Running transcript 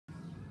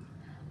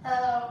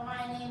Hello,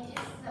 my name is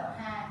Diệu.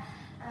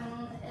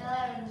 I'm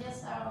 11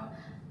 years old.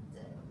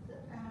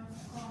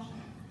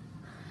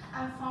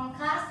 I'm from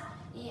class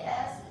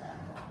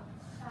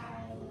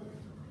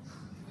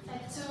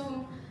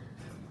E5.2.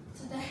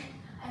 Today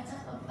I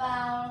talk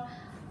about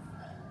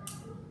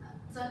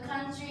the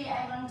country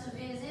I want to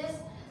visit.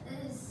 It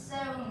is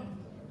Seoul.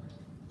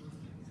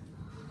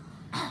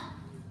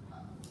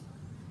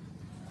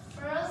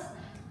 First,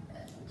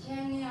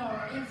 general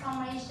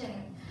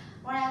information,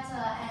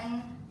 weather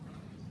and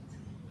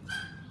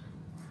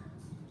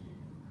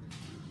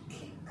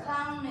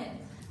climate.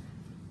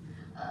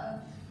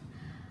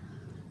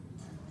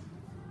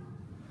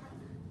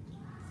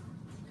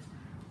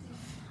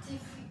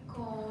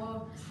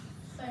 Difficult,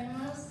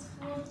 famous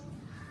food,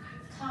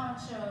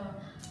 culture,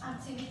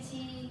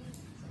 activity,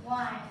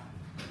 wine.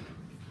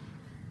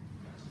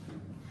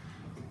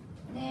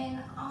 Name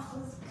of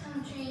the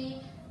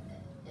country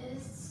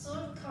is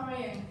South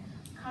Korea,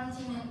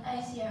 continent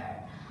Asia.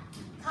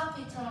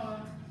 Capital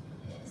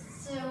is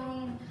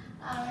Seoul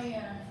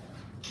area.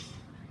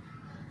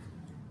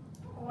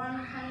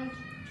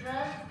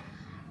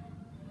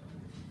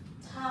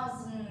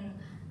 100,000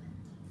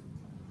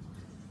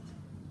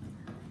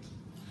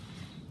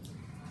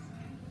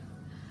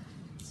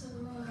 to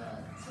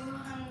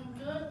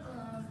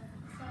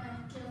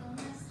 205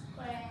 kilometers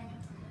square.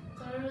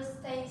 Tourist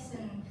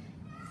station.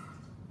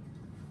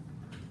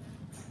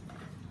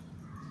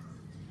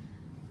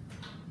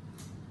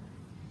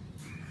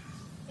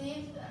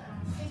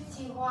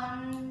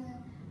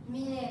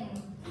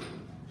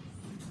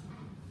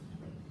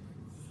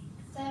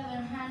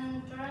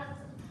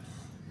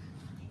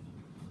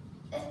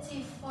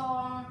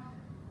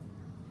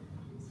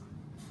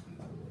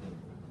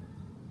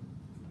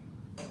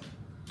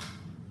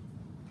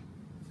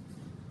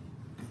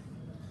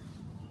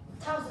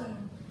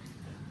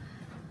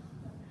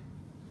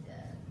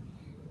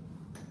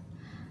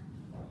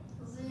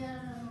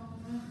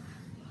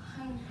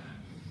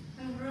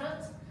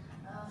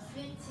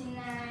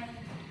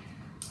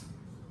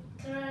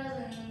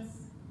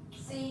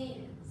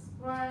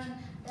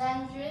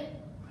 Language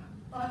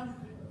on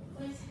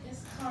which is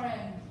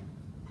current.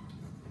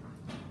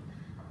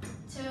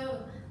 2.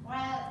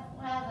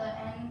 Weather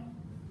and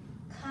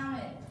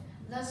climate.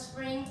 The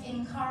spring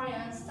in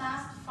Korea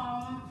starts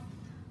from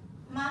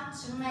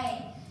March to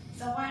May.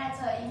 The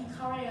weather in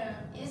Korea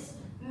is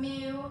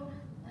mild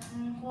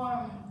and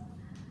warm.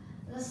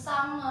 The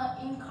summer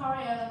in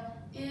Korea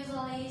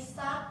usually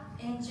starts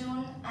in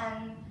June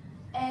and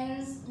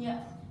ends in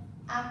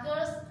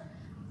August.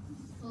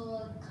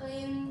 The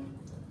climate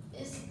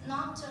is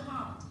not too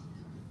hot.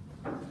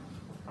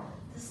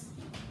 The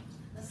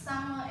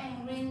summer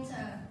and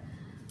winter.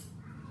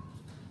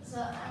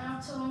 The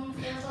autumn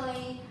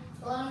usually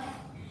long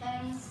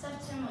from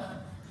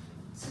September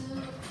to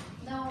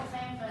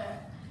November.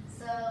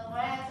 The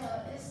weather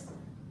is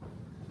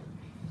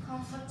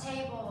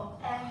comfortable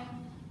and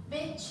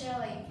bit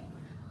chilly.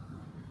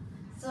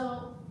 The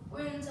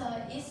winter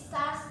it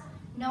starts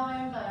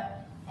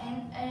November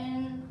and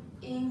ends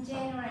in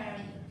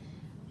January.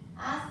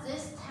 At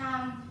this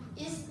time,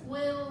 it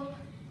will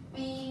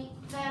be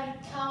very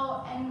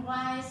cold and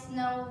white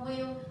snow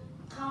will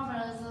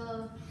cover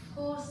the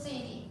whole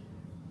city.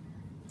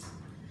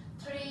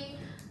 3.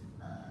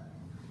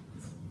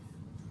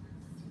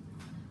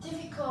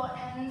 Difficult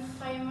and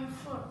famous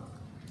food.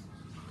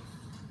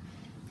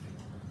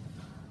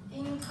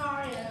 In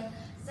Korea,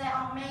 there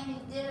are many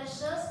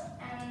delicious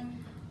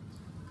and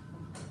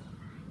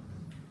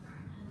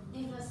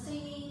diverse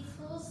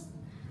foods,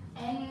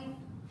 and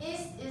it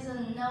is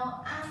known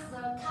as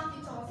the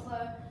capital of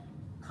the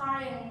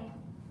Korean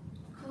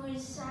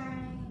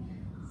cuisine.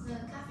 The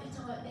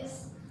capital is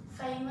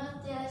famous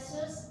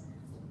delicious.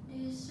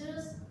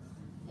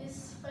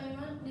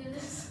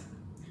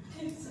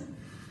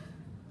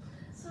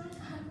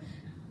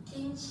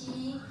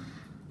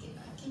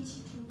 Kimchi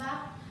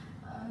kimbap,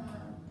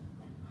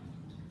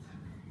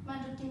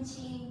 madu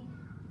kimchi,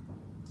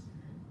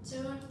 2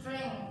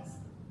 drinks,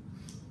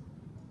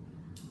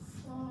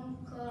 4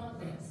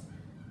 clothes.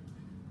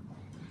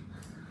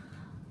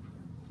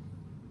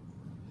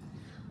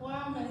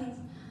 Ramen,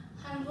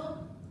 Hanbok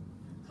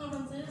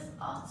consists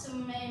of 2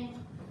 main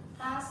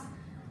plus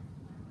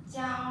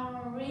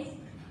jewelry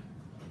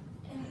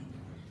and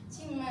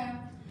chima.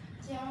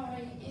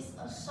 Jewelry is a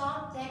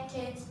short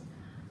jacket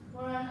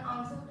worn on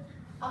the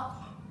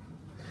upper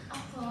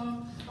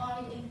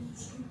body and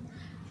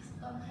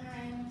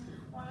behind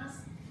one's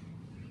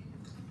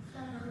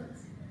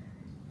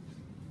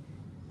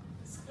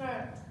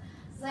skirt.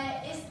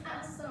 There is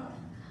also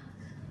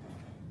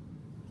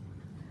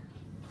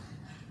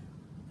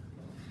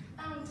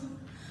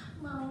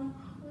mom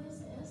with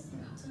his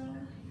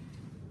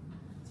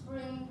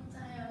spring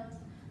tired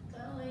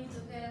going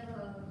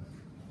together.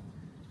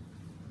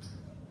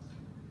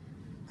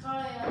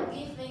 Korea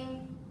giving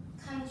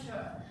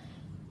culture.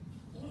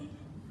 In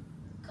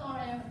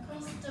Korean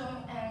costume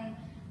and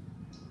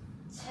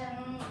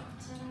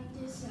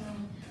tradition,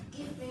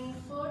 giving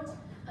food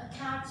a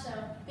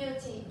culture,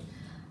 beauty.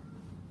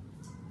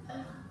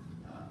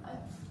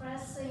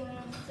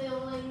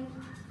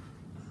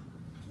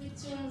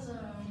 between the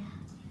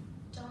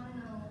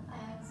donor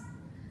and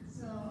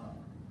the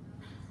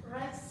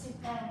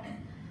recipient.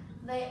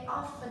 They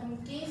often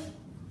give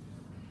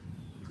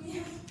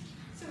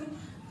to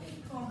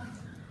people,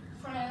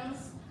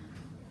 friends,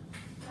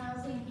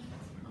 cousins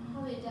on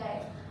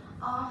holiday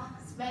or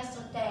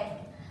special day.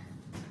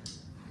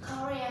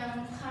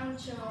 Korean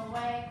culture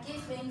where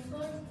giving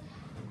food,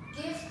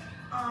 gifts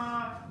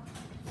are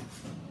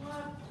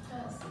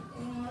wrapped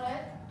in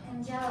red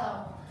and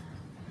yellow.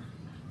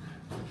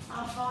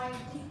 Avoid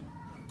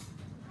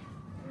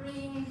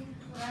green,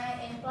 red,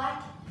 and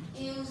black.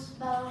 Use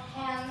both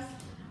hands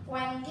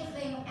when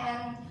giving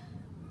and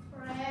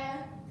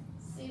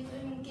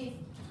receiving gifts.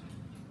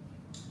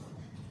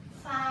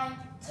 5.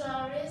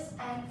 Tourists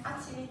and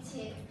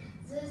activities.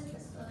 This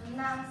is a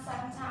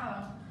Namsan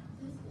town.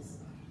 This is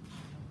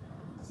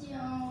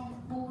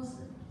Jiangbu's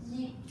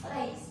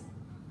place.